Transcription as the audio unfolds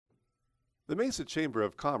The Mesa Chamber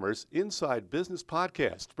of Commerce Inside Business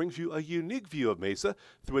Podcast brings you a unique view of Mesa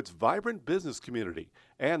through its vibrant business community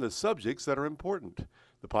and the subjects that are important.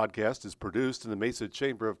 The podcast is produced in the Mesa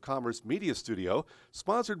Chamber of Commerce Media Studio,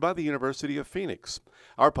 sponsored by the University of Phoenix.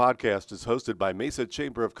 Our podcast is hosted by Mesa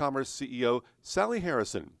Chamber of Commerce CEO Sally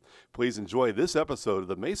Harrison. Please enjoy this episode of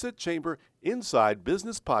the Mesa Chamber Inside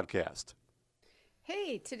Business Podcast.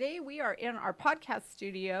 Hey, today we are in our podcast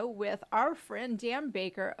studio with our friend Dan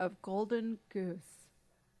Baker of Golden Goose.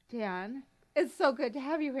 Dan, it's so good to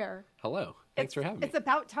have you here. Hello. Thanks for having me. It's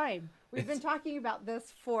about time. We've been talking about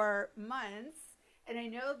this for months, and I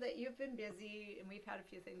know that you've been busy, and we've had a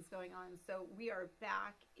few things going on. So we are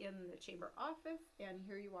back in the chamber office, and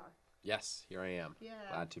here you are. Yes, here I am. Yeah.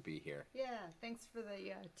 Glad to be here. Yeah, thanks for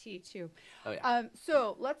the tea, too. Oh, yeah.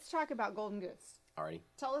 So let's talk about Golden Goose. Alrighty.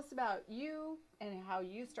 Tell us about you and how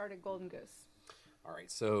you started Golden Goose. All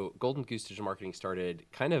right. So Golden Goose Digital Marketing started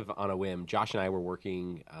kind of on a whim. Josh and I were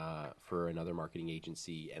working for another marketing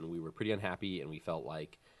agency, and we were pretty unhappy, and we felt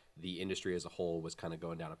like the industry as a whole was kind of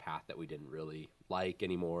going down a path that we didn't really like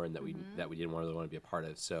anymore, and that we didn't really want to be a part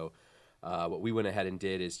of. So what we went ahead and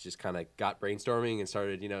did is just kind of got brainstorming and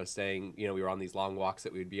started, saying, we were on these long walks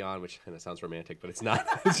that we would be on, which kind of sounds romantic, but it's not.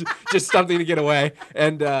 It's just something to get away.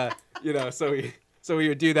 And, so we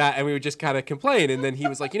would do that, and we would just kind of complain. And then he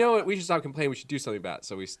was like, you know what, we should stop complaining. We should do something about it.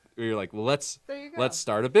 So we were like, well, let's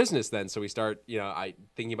start a business then. So we start,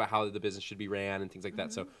 thinking about how the business should be ran and things like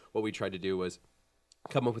that. So what we tried to do was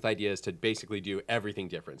come up with ideas to basically do everything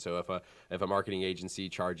different. So if a marketing agency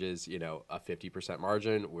charges, a 50%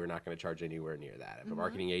 margin, we're not going to charge anywhere near that. If a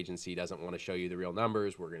marketing agency doesn't want to show you the real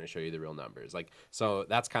numbers, we're going to show you the real numbers. So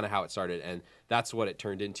that's kind of how it started. And that's what it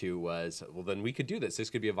turned into was, well, then we could do this. This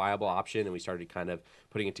could be a viable option. And we started kind of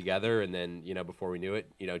putting it together. And then, before we knew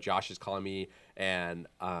it, Josh is calling me, and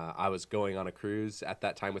I was going on a cruise at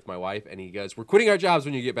that time with my wife, and he goes, "We're quitting our jobs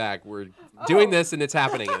when you get back. We're doing this, and it's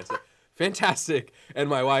happening." And I said, fantastic. And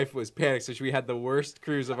my wife was panicked. So we had the worst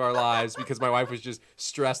cruise of our lives because my wife was just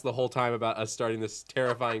stressed the whole time about us starting this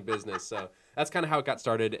terrifying business. So that's kind of how it got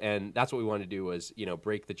started. And that's what we wanted to do was,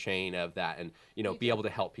 break the chain of that and, be able to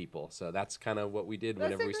help people. So that's kind of what we did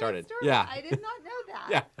whenever we started. Story. Yeah. I did not know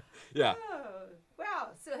that. Yeah. Oh, wow.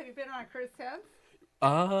 So have you been on a cruise since?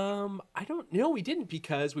 I don't know. We didn't,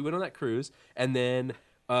 because we went on that cruise, and then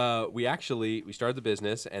we started the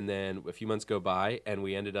business, and then a few months go by, and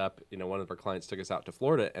we ended up, one of our clients took us out to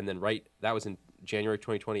Florida, and then that was in January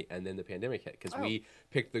 2020, and then the pandemic hit, because we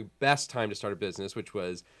picked the best time to start a business, which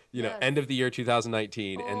was, end of the year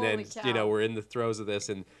 2019, and then, we're in the throes of this,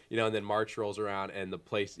 and, and then March rolls around, and the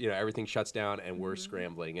place, everything shuts down, and we're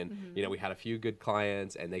scrambling, and, we had a few good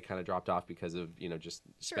clients, and they kind of dropped off because of, just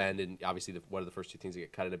spend, and obviously one of the first two things that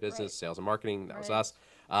get cut in a business, sales and marketing, that was us.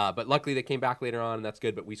 But luckily they came back later on, and that's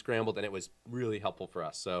good. But we scrambled, and it was really helpful for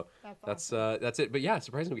us. So that's it. But yeah,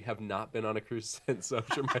 surprisingly, we have not been on a cruise since. So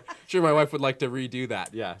I'm sure my wife would like to redo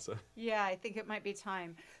that. Yeah. So yeah, I think it might be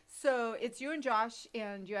time. So it's you and Josh,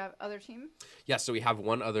 and you have other team? Yeah, so we have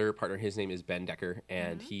one other partner. His name is Ben Decker,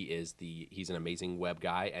 and he's an amazing web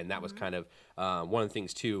guy. And that was kind of one of the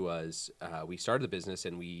things too was we started the business,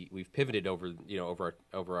 and we've pivoted over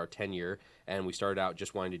our tenure, and we started out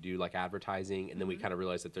just wanting to do like advertising, and then we kind of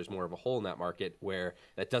realized that there's more of a hole in that market where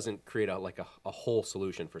that doesn't create a whole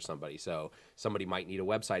solution for somebody. So somebody might need a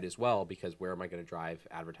website as well, because where am I going to drive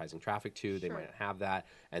advertising traffic to? They might not have that,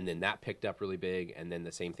 and then that picked up really big, and then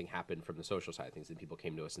the same thing happened from the social side of things. And people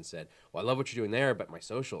came to us and said, well, I love what you're doing there, but my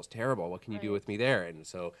social is terrible. What can you do with me there? And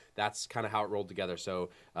so that's kind of how it rolled together. So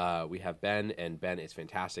we have Ben, and Ben is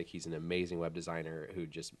fantastic. He's an amazing web designer who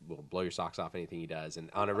just will blow your socks off anything he does. And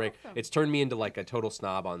it's turned me into like a total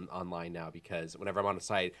snob online now, because whenever I'm on a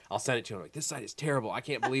site, I'll send it to him like, this site is terrible. I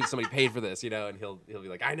can't believe somebody paid for this, and he'll be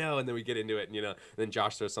like, I know. And then we get into it, and then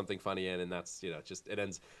Josh throws something funny in, and that's, just it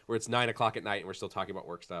ends where it's 9:00 at night and we're still talking about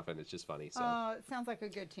work stuff, and it's just funny. So it sounds like a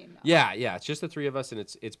good team though. Yeah, it's just the three of us, and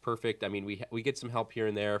it's perfect. I mean, we get some help here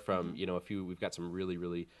and there from we've got some really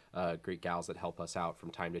really great gals that help us out from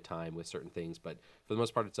time to time with certain things, but for the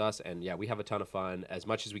most part it's us. And yeah, we have a ton of fun as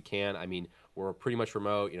much as we can. I mean, we're pretty much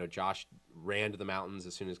remote. Josh ran to the mountains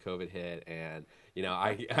as soon as COVID hit, and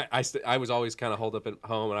I was always kind of holed up at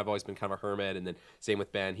home, and I've always been kind of a hermit. And then same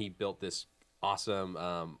with Ben, he built this awesome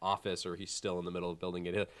office, or he's still in the middle of building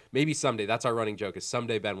it. Maybe someday, that's our running joke, is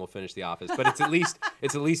someday Ben will finish the office, but it's at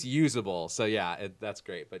least usable. So yeah, that's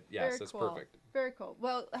great. But yes, it's perfect. Very cool.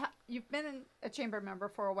 Well, you've been a chamber member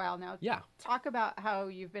for a while now. Yeah. Talk about how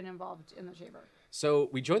you've been involved in the chamber. So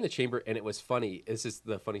we joined the chamber, and it was funny. This is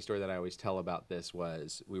the funny story that I always tell about this.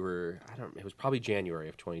 Was it was probably January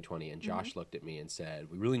of 2020, and Josh looked at me and said,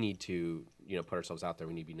 "We really need to, put ourselves out there.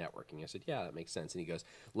 We need to be networking." I said, "Yeah, that makes sense." And he goes,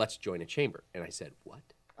 "Let's join a chamber." And I said, "What?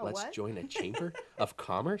 Let's join a chamber of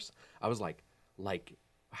commerce?" I was like,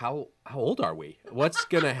 how old are we? What's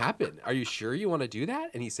gonna happen? Are you sure you want to do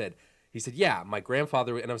that? And he said, "Yeah, my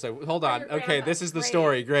grandfather," and I was like, "Hold on, okay, this is the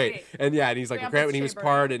story, great." And yeah, and he's like, "And he was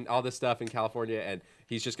part and all this stuff in California," and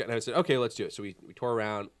he's just and I said, "Okay, let's do it." So we tore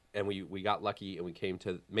around and we got lucky and we came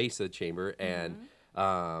to Mesa Chamber and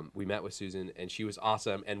we met with Susan and she was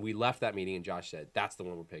awesome. And we left that meeting and Josh said, "That's the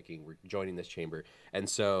one we're picking. We're joining this chamber." And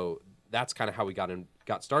so that's kind of how we got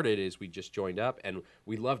started. Is we just joined up and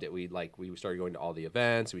we loved it. We started going to all the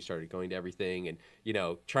events. We started going to everything and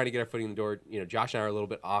trying to get our footing in the door. Josh and I are a little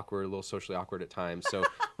bit awkward, a little socially awkward at times. So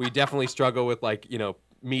we definitely struggle with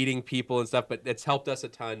meeting people and stuff, but it's helped us a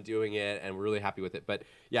ton doing it and we're really happy with it. But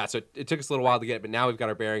yeah, so it took us a little while to get it, but now we've got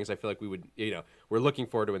our bearings. I feel like we would, we're looking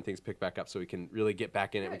forward to when things pick back up so we can really get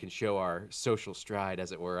back in it. We can show our social stride,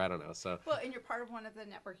 as it were. I don't know. So well, and you're part of one of the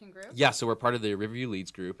networking groups. Yeah, so we're part of the Riverview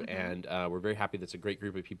Leads group and we're very happy. That's a great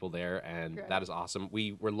group of people there and that is awesome.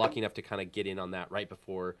 We were lucky enough to kind of get in on that right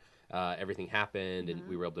before everything happened and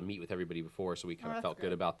we were able to meet with everybody before, so we kind of felt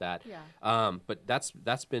good about that. Yeah. But that's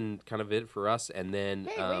been kind of it for us. And then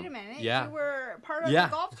hey, wait a minute. Yeah. You were part of the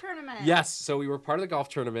golf tournament. Yes, so we were part of the golf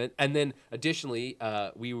tournament, and then additionally,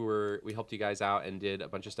 we helped you guys out and did a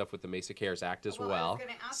bunch of stuff with the Mesa Cares Act as well. I was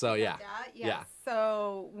gonna ask you about that. Yes. Yeah.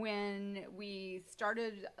 So when we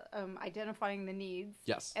started identifying the needs,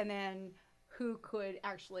 and then who could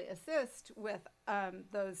actually assist with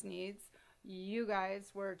those needs, you guys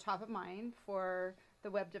were top of mind for the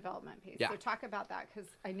web development piece. So talk about that, because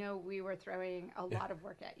I know we were throwing a lot of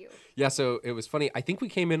work at you. Yeah, so it was funny. I think we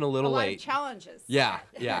came in a little late. A lot of challenges. Yeah.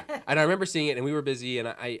 And I remember seeing it, and we were busy, and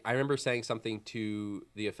I remember saying something to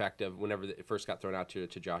the effect of whenever it first got thrown out to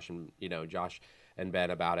Josh and Josh and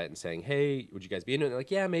Ben about it and saying, "Hey, would you guys be into it?" And they're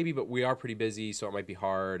like, "Yeah, maybe, but we are pretty busy, so it might be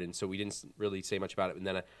hard." And so we didn't really say much about it. And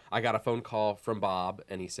then I got a phone call from Bob,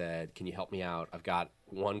 and he said, "Can you help me out? I've got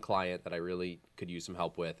one client that I really could use some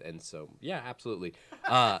help with." And so, yeah, absolutely.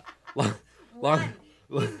 Yeah,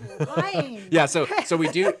 so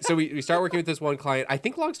we start working with this one client. I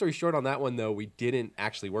think, long story short, on that one though, we didn't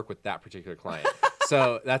actually work with that particular client.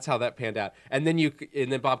 So that's how that panned out. And then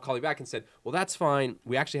Bob called me back and said, "Well, that's fine.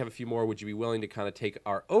 We actually have a few more. Would you be willing to kind of take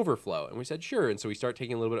our overflow?" And we said, "Sure." And so we start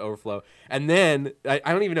taking a little bit of overflow. And then I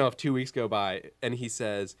don't even know if 2 weeks go by, and he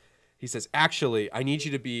says, "Actually, I need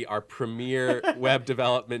you to be our premier web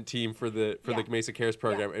development team for the Mesa Cares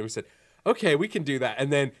program." And we said, "Okay, we can do that."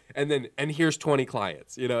 And here's 20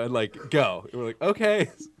 clients, and go. And we're like, "Okay."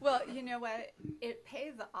 Well, you know what? It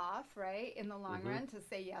pays off, right, in the long run to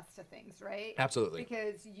say yes to things, right? Absolutely.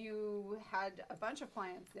 Because you had a bunch of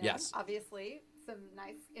clients then. Yes. Obviously, some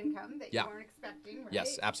nice income that you weren't expecting, right?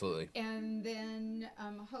 Yes, absolutely. And then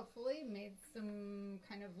hopefully made some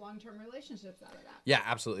kind of long-term relationships out of that. Yeah,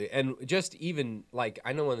 absolutely. And just even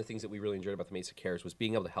I know one of the things that we really enjoyed about the Mesa Cares was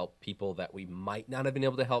being able to help people that we might not have been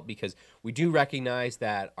able to help, because we do recognize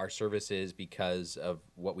that our services, because of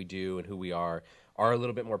what we do and who we are a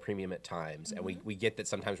little bit more premium at times. And we get that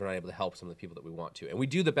sometimes we're not able to help some of the people that we want to. And we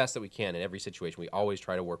do the best that we can in every situation. We always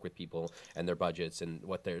try to work with people and their budgets and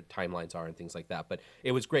what their timelines are and things like that. But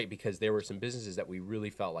it was great because there were some businesses that we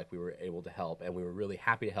really felt like we were able to help, and we were really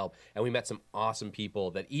happy to help. And we met some awesome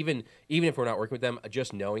people that even if we're not working with them,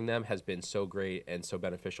 just knowing them has been so great and so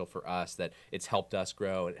beneficial for us that it's helped us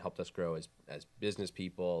grow, and it helped us grow as business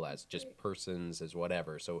people, as just persons, as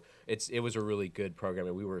whatever. So it was a really good program,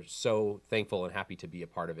 and we were so thankful and happy to be a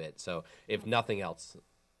part of it. So if nothing else.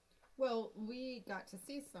 Well, we got to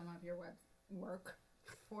see some of your web work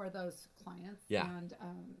for those clients. Yeah. And,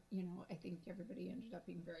 I think everybody ended up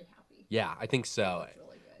being very happy. Yeah, I think so.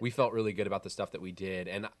 Really good. We felt really good about the stuff that we did,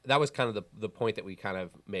 and that was kind of the point that we kind of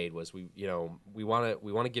made was we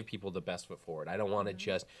want to give people the best foot forward. I don't want to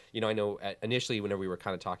just, I know initially whenever we were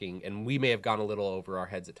kind of talking, and we may have gone a little over our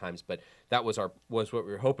heads at times, but that was what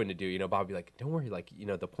we were hoping to do. Bob would be like, "Don't worry,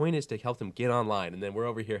 the point is to help them get online, and then we're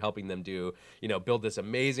over here helping them do, build this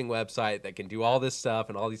amazing website that can do all this stuff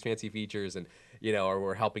and all these fancy features, and or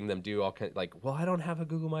we're helping them do all kind well, I don't have a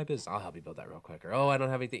Google My Business. I'll help you build that real quick. Or, oh, I don't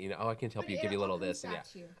have anything. I can help you, give you a little of this. And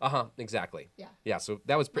exactly. Yeah. So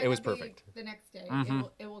that was it was perfect. The next day,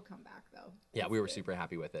 it will come back though. Yeah, we were super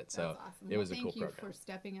happy with it. So awesome. It was a cool program. Thank you for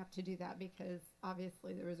stepping up to do that, because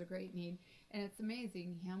obviously there was a great need, and it's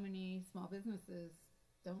amazing how many small businesses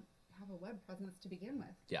don't have a web presence to begin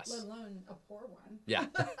with. Yes. Let alone a poor one. Yeah.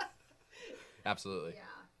 Absolutely. Yeah.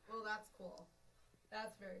 Well, that's cool.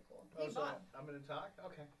 That's very cool. Hey, Bob. I'm going to talk?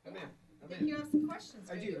 Okay. I'm in. I think you have some questions.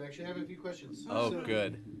 I do. Actually, I have a few questions.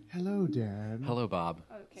 Good. Hello, Dad. Hello, Bob.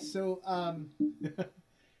 Okay. So,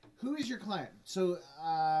 who is your client? So,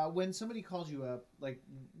 when somebody calls you up, like,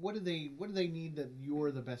 what do they need that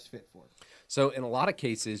you're the best fit for? So, in a lot of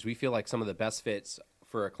cases, we feel like some of the best fits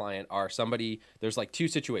for a client are there's like two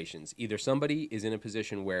situations. Either somebody is in a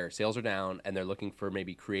position where sales are down and they're looking for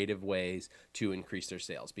maybe creative ways to increase their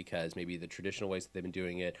sales because maybe the traditional ways that they've been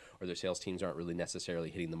doing it or their sales teams aren't really necessarily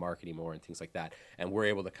hitting the mark anymore and things like that. And we're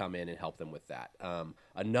able to come in and help them with that.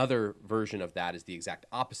 Another version of that is the exact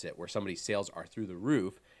opposite, where somebody's sales are through the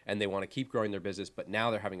roof and they want to keep growing their business, but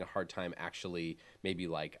now they're having a hard time actually maybe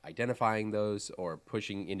like identifying those or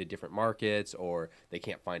pushing into different markets, or they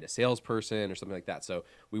can't find a salesperson or something like that. So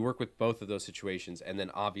we work with both of those situations. And then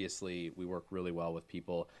obviously we work really well with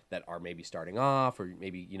people that are maybe starting off, or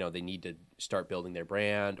maybe, they need to start building their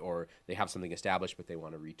brand, or they have something established, but they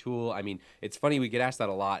want to retool. I mean, it's funny, we get asked that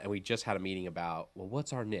a lot, and we just had a meeting about, well,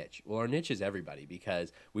 what's our niche? Well, our niche is everybody,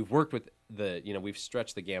 because we've worked with we've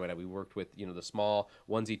stretched the gamut. We worked with, the small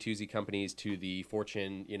onesie twosie companies to the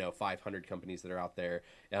Fortune, 500 companies that are out there.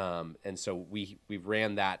 And so we've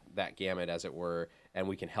ran that gamut, as it were, and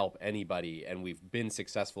we can help anybody. And we've been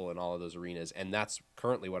successful in all of those arenas. And that's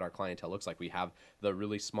currently what our clientele looks like. We have the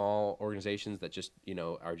really small organizations that just,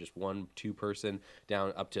 are just 1-2 person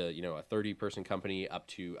down up to, a 30 person company up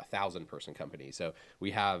to 1,000 person company. So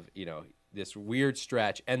we have, this weird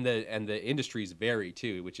stretch, and the industries vary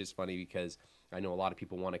too, which is funny because I know a lot of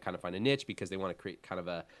people want to kind of find a niche because they want to create kind of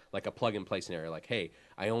a plug and play scenario. Like, hey,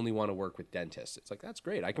 I only want to work with dentists. It's like, that's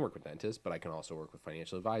great. I can work with dentists, but I can also work with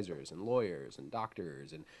financial advisors and lawyers and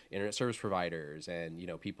doctors and internet service providers and,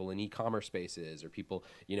 people in e-commerce spaces, or people,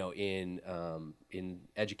 in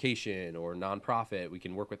education or nonprofit. We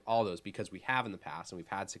can work with all those because we have in the past and we've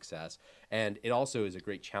had success. And it also is a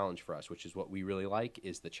great challenge for us, which is what we really like,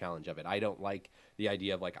 is the challenge of it. I don't like the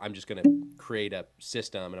idea of I'm just going to create a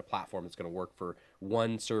system and a platform that's going to work for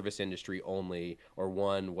one service industry only, or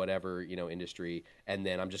one whatever, industry, and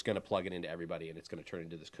then I'm just going to plug it into everybody and it's going to turn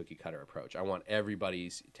into this cookie cutter approach. I want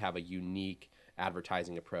everybody's to have a unique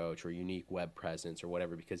advertising approach or unique web presence or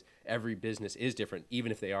whatever, because every business is different,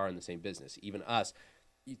 even if they are in the same business. Even us,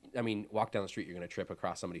 walk down the street, you're going to trip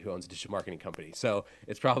across somebody who owns a digital marketing company. So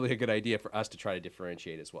it's probably a good idea for us to try to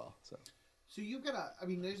differentiate as well. So you've got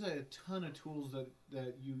there's a ton of tools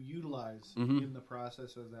that you utilize in the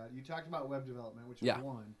process of that. You talked about web development, which is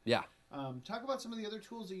one. Yeah. Talk about some of the other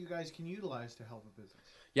tools that you guys can utilize to help a business.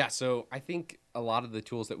 Yeah, so I think a lot of the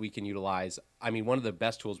tools that we can utilize, one of the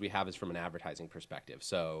best tools we have is from an advertising perspective.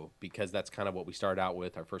 So because that's kind of what we started out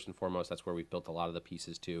with, our first and foremost, that's where we've built a lot of the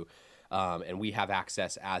pieces to. And we have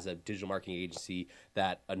access as a digital marketing agency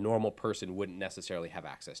that a normal person wouldn't necessarily have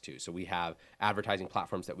access to. So we have advertising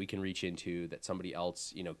platforms that we can reach into that somebody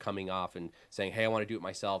else, coming off and saying, hey, I want to do it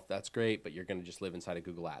myself. That's great, but you're going to just live inside of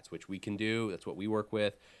Google Ads, which we can do. That's what we work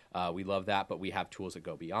with. We love that, but we have tools that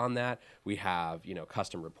go beyond that. We have,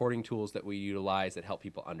 custom reporting tools that we utilize that help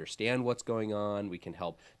people understand what's going on. We can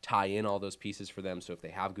help tie in all those pieces for them. So if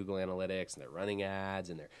they have Google Analytics and they're running ads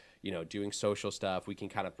and they're, doing social stuff, we can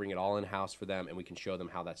kind of bring it all in-house for them, and we can show them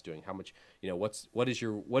how that's doing, how much, what is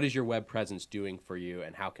your web presence doing for you,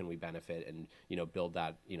 and how can we benefit and, build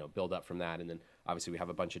that, build up from that. And then obviously we have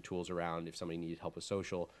a bunch of tools around. If somebody needs help with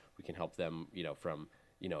social, we can help them, from,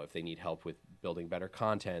 if they need help with building better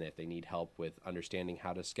content, if they need help with understanding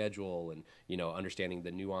how to schedule and, understanding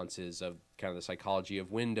the nuances of kind of the psychology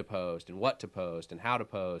of when to post and what to post and how to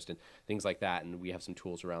post and things like that. And we have some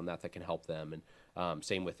tools around that can help them. And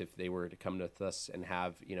same with if they were to come with us and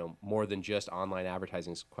have, more than just online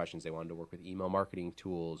advertising questions, they wanted to work with email marketing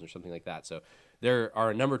tools or something like that. So there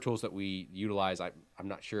are a number of tools that we utilize. I'm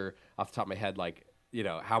not sure off the top of my head,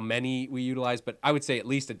 how many we utilize, but I would say at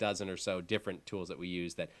least a dozen or so different tools that we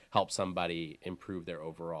use that help somebody improve their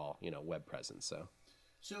overall, web presence.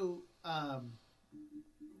 So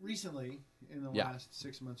recently, in the last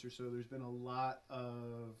 6 months or so, there's been a lot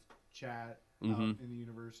of chat out in the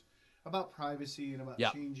universe about privacy and about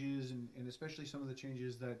changes, and especially some of the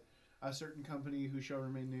changes that a certain company who shall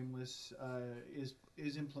remain nameless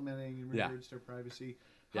is implementing in regards to privacy.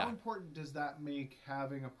 How important does that make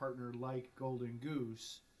having a partner like Golden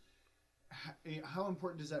Goose? How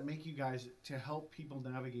important does that make you guys to help people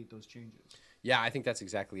navigate those changes? Yeah, I think that's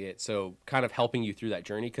exactly it. So kind of helping you through that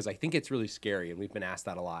journey, because I think it's really scary, and we've been asked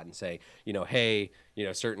that a lot, and say, hey,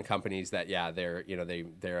 certain companies that,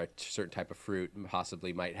 they're a certain type of fruit and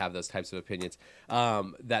possibly might have those types of opinions,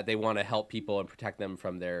 that they want to help people and protect them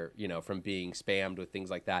from their, from being spammed with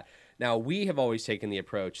things like that. Now, we have always taken the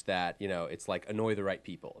approach that, it's like annoy the right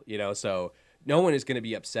people, so no one is going to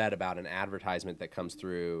be upset about an advertisement that comes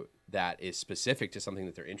through that is specific to something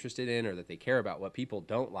that they're interested in or that they care about. What people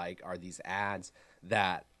don't like are these ads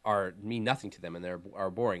that mean nothing to them and are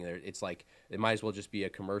boring. It's like it might as well just be a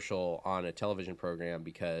commercial on a television program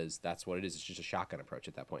because that's what it is. It's just a shotgun approach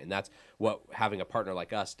at that point. And that's what having a partner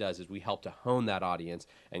like us does, is we help to hone that audience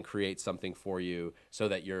and create something for you so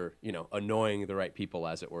that you're, annoying the right people,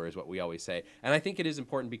 as it were, is what we always say. And I think it is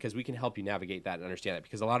important because we can help you navigate that and understand that,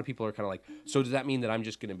 because a lot of people are kind of like, so does that mean that I'm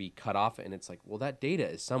just going to be cut off? And it's like, well, that data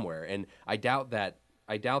is somewhere. And I doubt that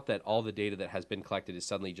all the data that has been collected is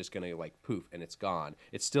suddenly just going to like poof and it's gone.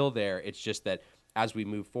 It's still there. It's just that as we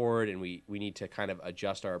move forward and we need to kind of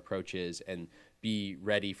adjust our approaches and be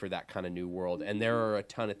ready for that kind of new world. And there are a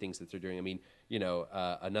ton of things that they're doing. I mean,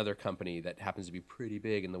 another company that happens to be pretty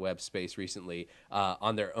big in the web space recently,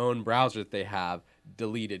 on their own browser that they have,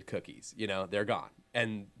 deleted cookies. They're gone.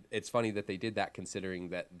 And it's funny that they did that, considering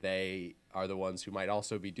that they are the ones who might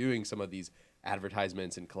also be doing some of these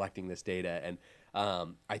advertisements and collecting this data. And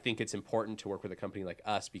I think it's important to work with a company like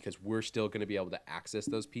us because we're still going to be able to access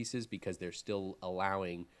those pieces, because they're still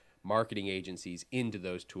allowing marketing agencies into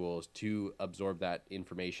those tools to absorb that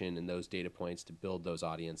information and those data points to build those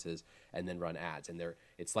audiences and then run ads. And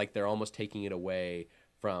it's like they're almost taking it away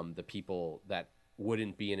from the people that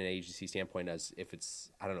wouldn't be in an agency standpoint, as if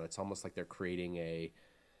it's almost like they're creating a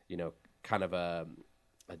kind of a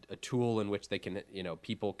tool in which they can,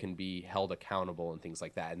 people can be held accountable and things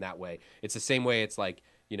like that. And that way, it's the same way. It's like,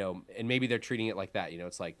 and maybe they're treating it like that.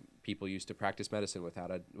 It's like people used to practice medicine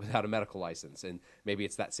without a medical license. And maybe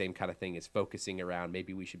it's that same kind of thing. Is focusing around,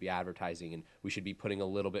 maybe we should be advertising and we should be putting a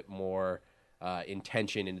little bit more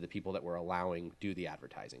intention into the people that we're allowing do the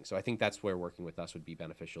advertising. So I think that's where working with us would be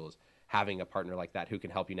beneficial, is having a partner like that who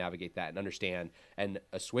can help you navigate that and understand and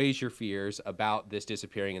assuage your fears about this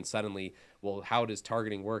disappearing. And suddenly, well, how does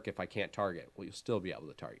targeting work if I can't target? Well, you'll still be able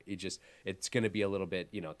to target. It's going to be a little bit,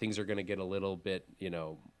 things are going to get a little bit,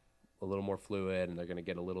 a little more fluid, and they're going to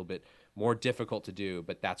get a little bit more difficult to do.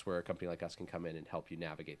 But that's where a company like us can come in and help you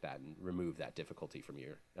navigate that and remove that difficulty from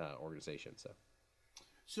your organization.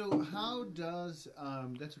 So how does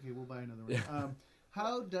that's okay? We'll buy another one.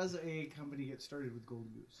 How does a company get started with Golden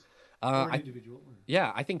Goose? Or an individual?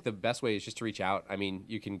 Yeah, I think the best way is just to reach out. I mean,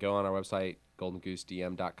 you can go on our website,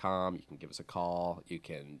 goldengoosedm.com. You can give us a call. You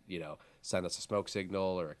can, send us a smoke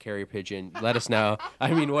signal or a carrier pigeon. Let us know.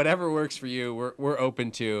 I mean, whatever works for you, we're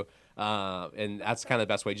open to. And that's kind of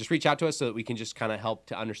the best way. Just reach out to us so that we can just kind of help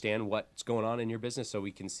to understand what's going on in your business, so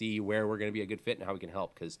we can see where we're going to be a good fit and how we can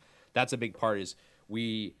help. Because that's a big part. Is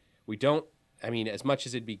we don't, I mean, as much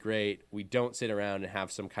as it'd be great, we don't sit around and have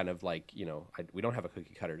some kind of like, we don't have a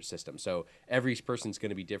cookie cutter system. So every person's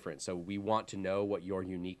going to be different. So we want to know what your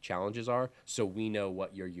unique challenges are, so we know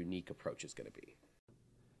what your unique approach is going to be.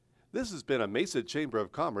 This has been a Mesa Chamber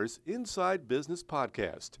of Commerce Inside Business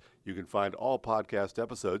podcast. You can find all podcast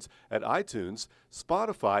episodes at iTunes,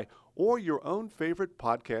 Spotify, or your own favorite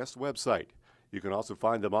podcast website. You can also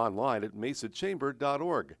find them online at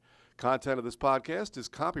mesachamber.org. Content of this podcast is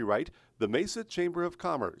copyright the Mesa Chamber of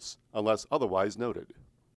Commerce, unless otherwise noted.